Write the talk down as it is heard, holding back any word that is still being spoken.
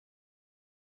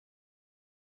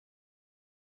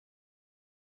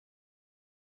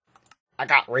I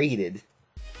got raided.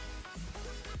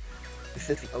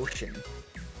 This is the ocean.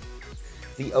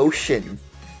 The ocean.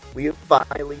 We have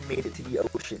finally made it to the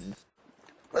ocean.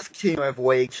 Let's continue our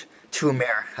voyage to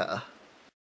America.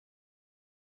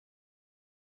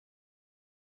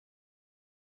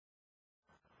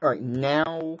 Alright,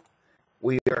 now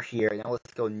we are here. Now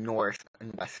let's go north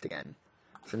and west again.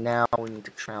 So now we need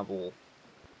to travel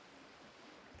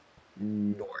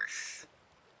north.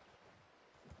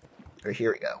 Or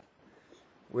here we go.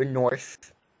 We're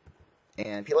north.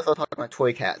 And people still talking about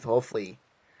Toy Cat, so hopefully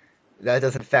that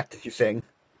doesn't affect what you're saying.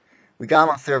 We got him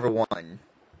on server 1.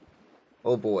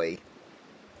 Oh boy.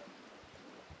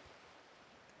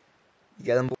 You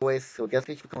get them, boys? So I guess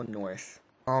we should be going north.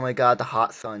 Oh my god, the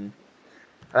hot sun.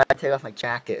 I gotta take off my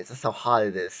jacket. It's just how hot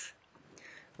it is.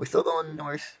 We're still going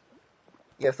north?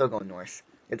 Yeah, still going north.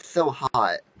 It's so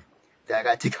hot that I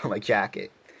gotta take off my jacket.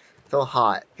 So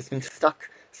hot. It's being stuck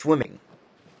swimming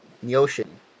in the ocean.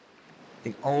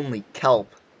 The only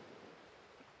kelp.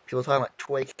 People talking about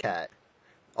Toy Cat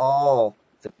all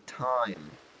the time.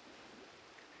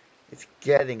 It's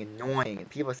getting annoying, and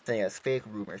people are saying it's fake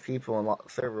rumors. People on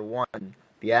server 1,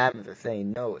 the admins are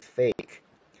saying no, it's fake.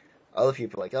 Other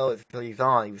people are like, oh, he's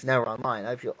on, he was never online.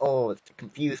 Other people, oh, it's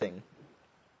confusing.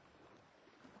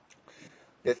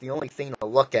 That's the only thing to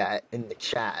look at in the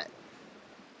chat.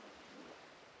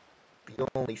 The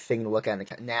only thing to look at in the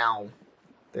chat. Now,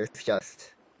 there's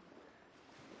just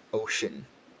ocean.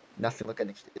 Nothing to look at.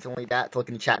 It's only that to look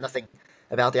in the chat. Nothing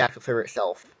about the actual server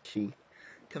itself. Fishy.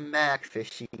 Come back,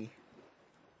 fishy.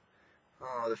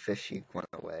 Oh, the fishy went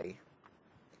away.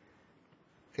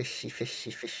 Fishy,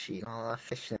 fishy, fishy. Oh,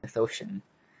 fish in this ocean.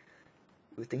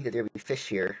 We would think that there'd be fish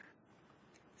here,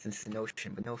 since it's an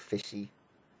ocean, but no fishy.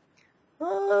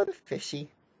 Oh, the fishy.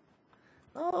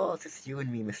 Oh, it's just you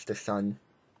and me, Mr. Sun.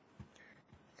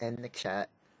 And the chat.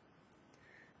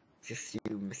 Just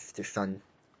you, Mr. Sun.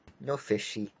 No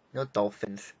fishy. No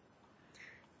dolphins.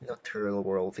 No turtle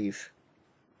worldies.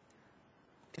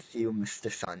 Just you,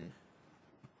 Mr. Sun.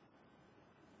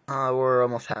 We're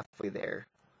almost halfway there.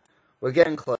 We're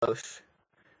getting close.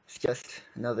 It's just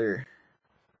another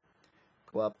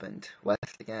go up and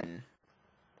west again.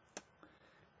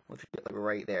 Let's get like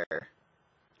right there.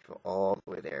 Go all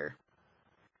the way there.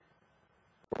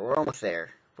 We're almost there.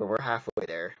 But we're halfway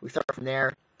there. We start from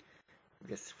there.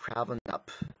 We're just traveling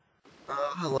up.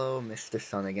 Oh, hello, Mr.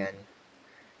 Sun again.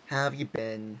 How have you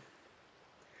been?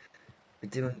 You're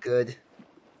doing good.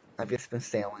 I've just been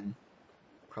sailing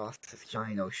across this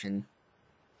giant ocean.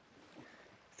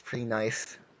 It's pretty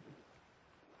nice.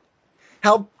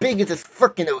 How big is this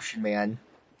frickin' ocean, man?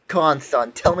 Come on,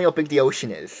 Sun, tell me how big the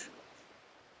ocean is.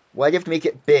 Why do you have to make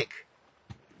it big?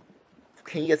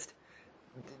 Can you just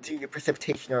do your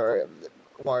precipitation or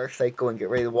water cycle and get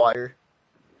rid of the water?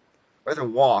 Or rather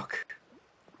walk.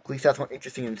 At least that's more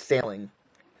interesting than sailing.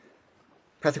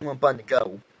 Pressing one button to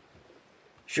go.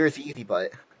 Sure, it's easy,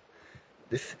 but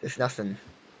there's nothing.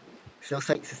 There's no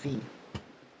sights to see.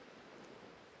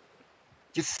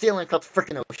 Just sailing across the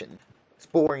frickin' ocean. It's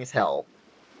boring as hell.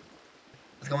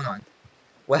 What's going on?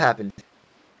 What happened?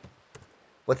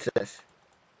 What's this?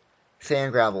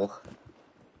 Sand gravel.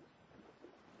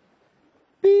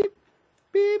 Beep,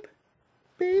 beep,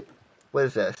 beep. What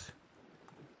is this?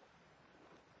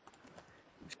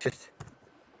 It's just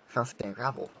found sand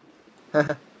gravel.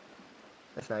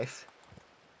 That's nice.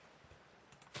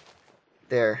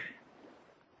 There.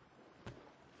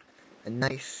 A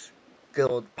nice, good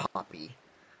old poppy.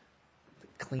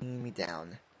 To clean me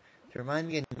down. To remind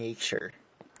me of nature.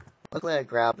 Luckily I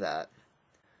grabbed that.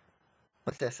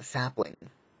 What's this? A sapling.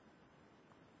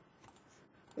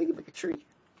 We can make a tree.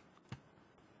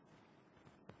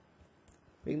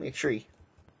 We can make a tree.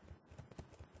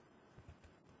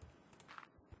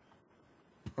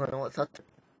 Oh no, it's not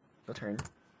the turn.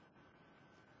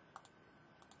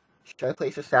 Should I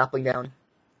place a sapling down?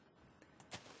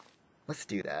 Let's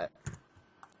do that.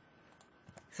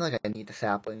 It's not like I need the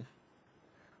sapling.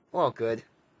 All good.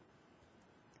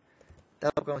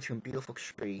 That'll grow into a beautiful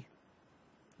tree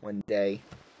one day.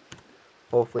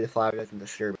 Hopefully the flower doesn't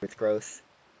disturb its growth.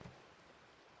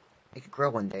 It could grow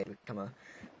one day to become a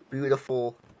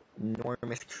beautiful,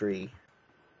 enormous tree.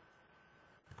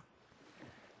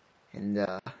 And,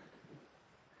 we're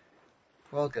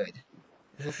all good.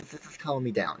 This is calming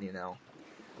me down, you know.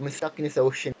 I've been stuck in this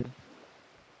ocean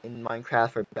in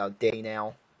Minecraft for about a day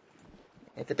now.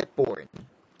 And it's a bit boring.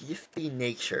 Just the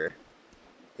nature.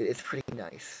 It's pretty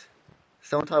nice.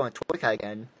 Someone talking about Toy Cat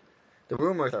again. The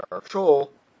rumors are a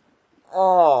troll.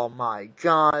 Oh my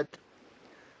god.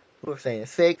 People are saying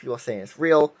it's fake, people are saying it's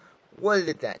real. What is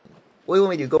it then? What do you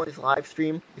want me to do? Go on this live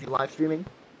stream? Is he live streaming?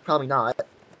 Probably not.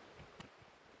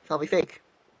 probably fake.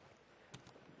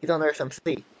 He's on Earth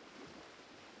MC.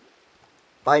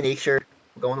 Bye, nature.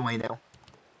 We're going away now.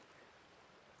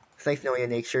 It's nice knowing you,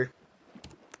 nature.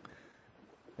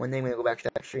 One day I'm gonna go back to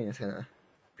that tree and it's gonna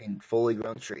be a fully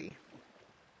grown tree.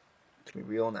 It's gonna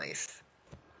be real nice.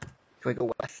 Can we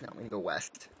go west now? I'm gonna go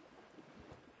west.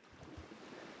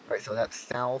 Alright, so that's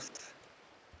south,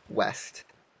 west.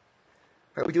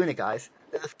 Alright, we're doing it, guys.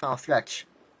 This is the final stretch.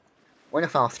 We're in the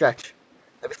final stretch.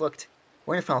 I just looked.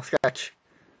 We're in the final stretch.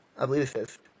 I believe this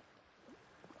is.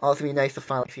 Oh, it's gonna be nice to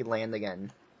finally see land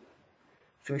again.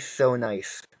 It's gonna be so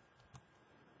nice.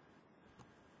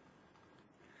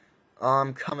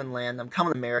 I'm coming land. I'm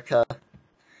coming America.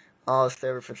 Oh, the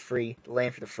server for free. The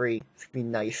land for the free. It's gonna be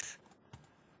nice.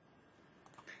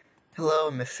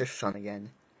 Hello, Mr. Sun again.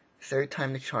 Third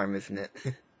time the charm, isn't it?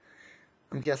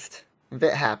 I'm a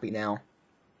bit happy now.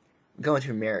 I'm going to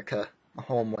America, my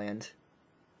homeland.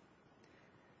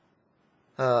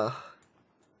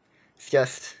 It's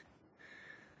just,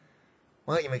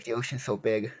 why don't you make the ocean so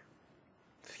big?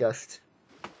 It's just,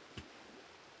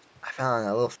 I found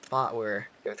a little spot where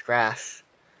there's grass,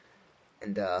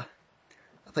 and I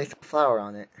placed a flower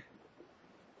on it.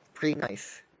 Pretty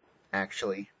nice,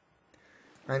 actually.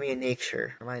 Remind me of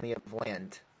nature, remind me of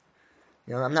land.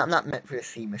 You know, I'm not meant for the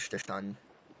sea, Mr. Sun.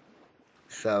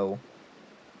 So,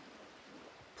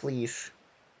 please,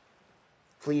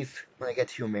 when I get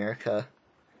to America,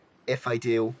 if I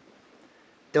do,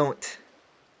 don't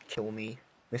kill me,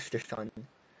 Mr. Sun.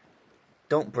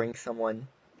 Don't bring someone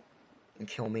and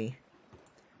kill me.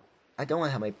 I don't want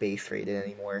to have my base raided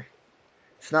anymore.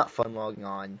 It's not fun logging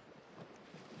on,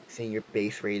 seeing your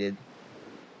base raided,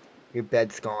 your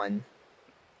bed's gone.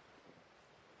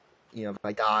 You know, if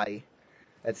I die,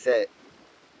 that's it.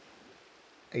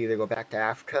 I either go back to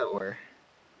Africa or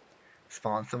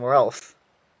spawn somewhere else,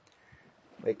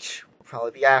 which will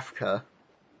probably be Africa.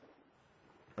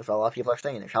 That's what a lot of people are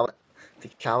saying. They travel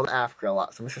to Africa a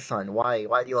lot. So, Mr. Sun, why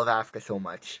do you love Africa so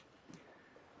much?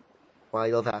 Why do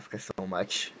you love Africa so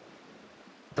much?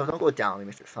 Don't go down on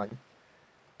me, Mr. Sun.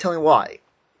 Tell me why.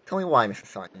 Tell me why, Mr.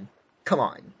 Sun. Come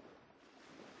on.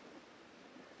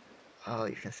 Oh,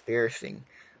 you're conspiracying.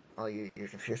 Oh, you're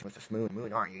conspiracying with this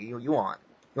moon, aren't you? You want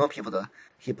people to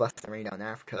keep blessing the rain down in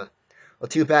Africa. Well,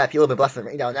 too bad. People have been blessing the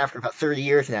rain down in Africa for about 30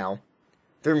 years now.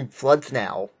 There are floods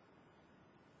now.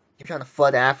 You're trying to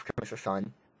flood Africa, Mr.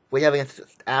 Sun. What do you have against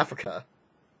Africa?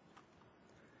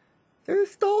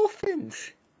 There's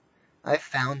dolphins. I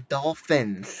found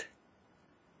dolphins.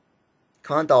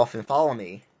 Come on, dolphin, follow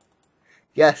me.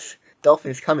 Yes,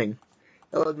 dolphin's coming.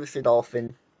 Hello, Mr.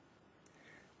 Dolphin.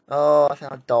 Oh, I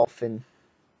found a dolphin.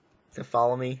 So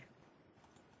follow me.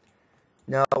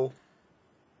 No. Oh,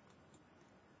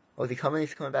 is he coming?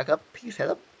 He's coming back up. Please head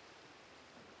up.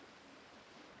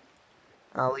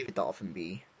 I'll leave the dolphin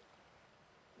be.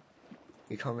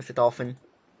 You come, Mr. Dolphin?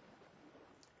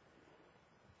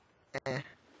 Can't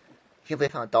believe I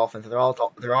found dolphins.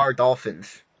 There are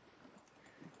dolphins.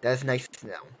 That's nice to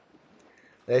know.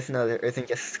 Nice to know there isn't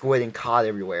just squid and cod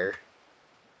everywhere.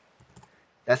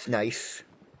 That's nice.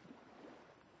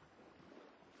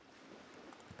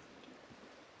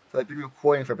 So I've been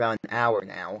recording for about an hour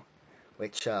now,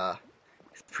 which is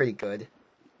pretty good.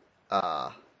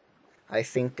 I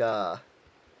think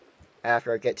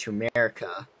after I get to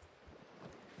America,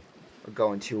 we're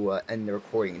going to end the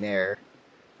recording there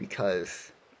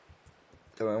because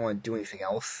I don't want to do anything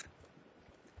else.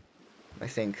 I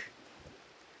think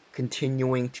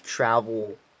continuing to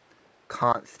travel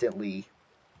constantly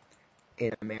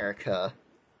in America.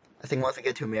 I think once I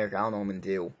get to America, I don't know what I'm gonna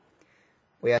do.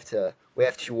 We have to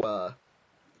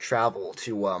travel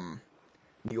to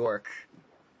New York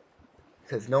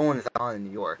because no one is on in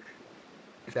New York.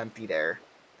 It's empty there.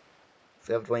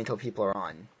 So I have to wait until people are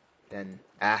on, then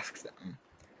ask them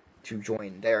to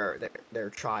join their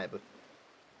tribe,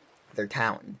 their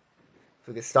town.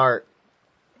 So we can start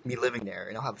me living there,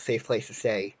 and I'll have a safe place to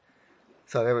stay.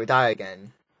 So if I ever die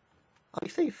again, I'll be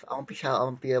safe. I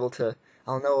won't be able to.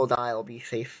 I'll know I'll die. I'll be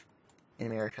safe in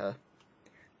America.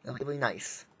 That'll be really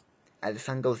nice. As the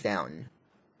sun goes down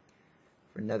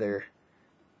for another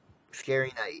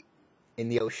scary night in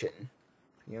the ocean.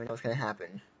 You never know what's gonna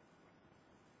happen.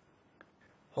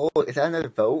 Oh, is that another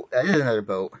boat? That is another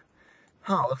boat.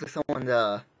 Huh, looks like someone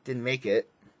didn't make it.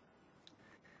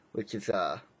 Which is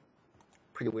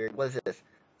pretty weird. What is this?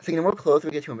 I think the more closer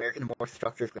we get to America, the more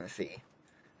structures we're gonna see.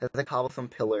 There's a cobblestone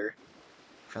pillar.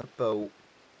 Found a boat.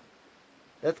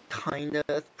 That's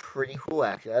pretty cool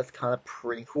actually. That's kinda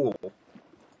pretty cool.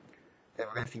 And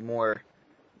we're gonna see more,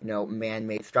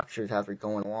 man-made structures as we're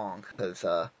going along, because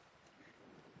we're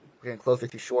getting closer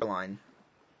to shoreline.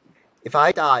 If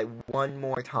I die one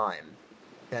more time,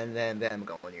 then I'm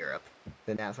going to Europe.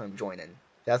 Then that's when I'm joining.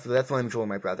 That's when I'm joining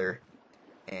my brother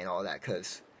and all that.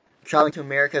 Because traveling to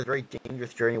America is a very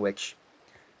dangerous journey. Which,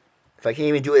 if I can't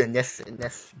even do it in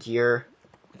this year,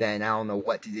 then I don't know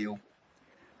what to do.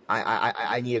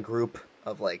 I need a group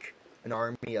of like an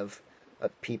army of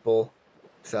people.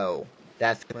 So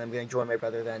that's when I'm gonna join my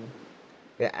brother. Then I'm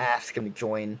gonna ask him to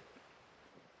join.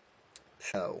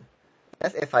 So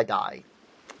that's if I die.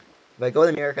 If I go to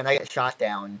America and I get shot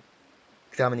down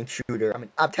because I'm an intruder,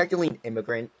 I'm technically an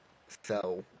immigrant,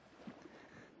 so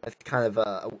that's kind of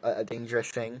a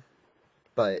dangerous thing.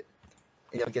 But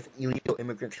just illegal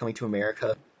immigrants coming to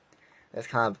America, that's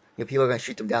kind of people are gonna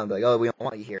shoot them down and be like, oh, we don't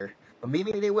want you here. But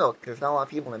maybe they will, because there's not a lot of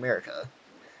people in America.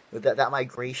 But that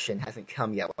migration hasn't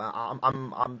come yet.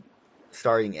 I'm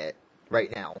starting it right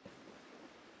now.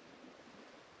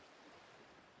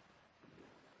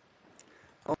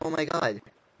 Oh my god.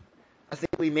 I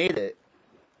think we made it.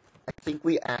 I think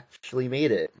we actually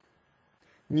made it.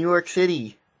 New York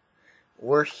City.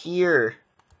 We're here.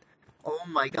 Oh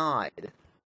my god.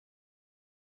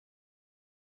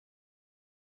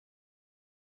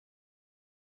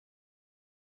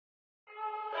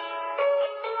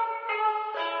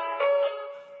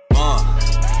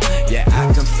 Yeah,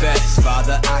 I confess,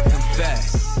 Father, I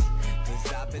confess.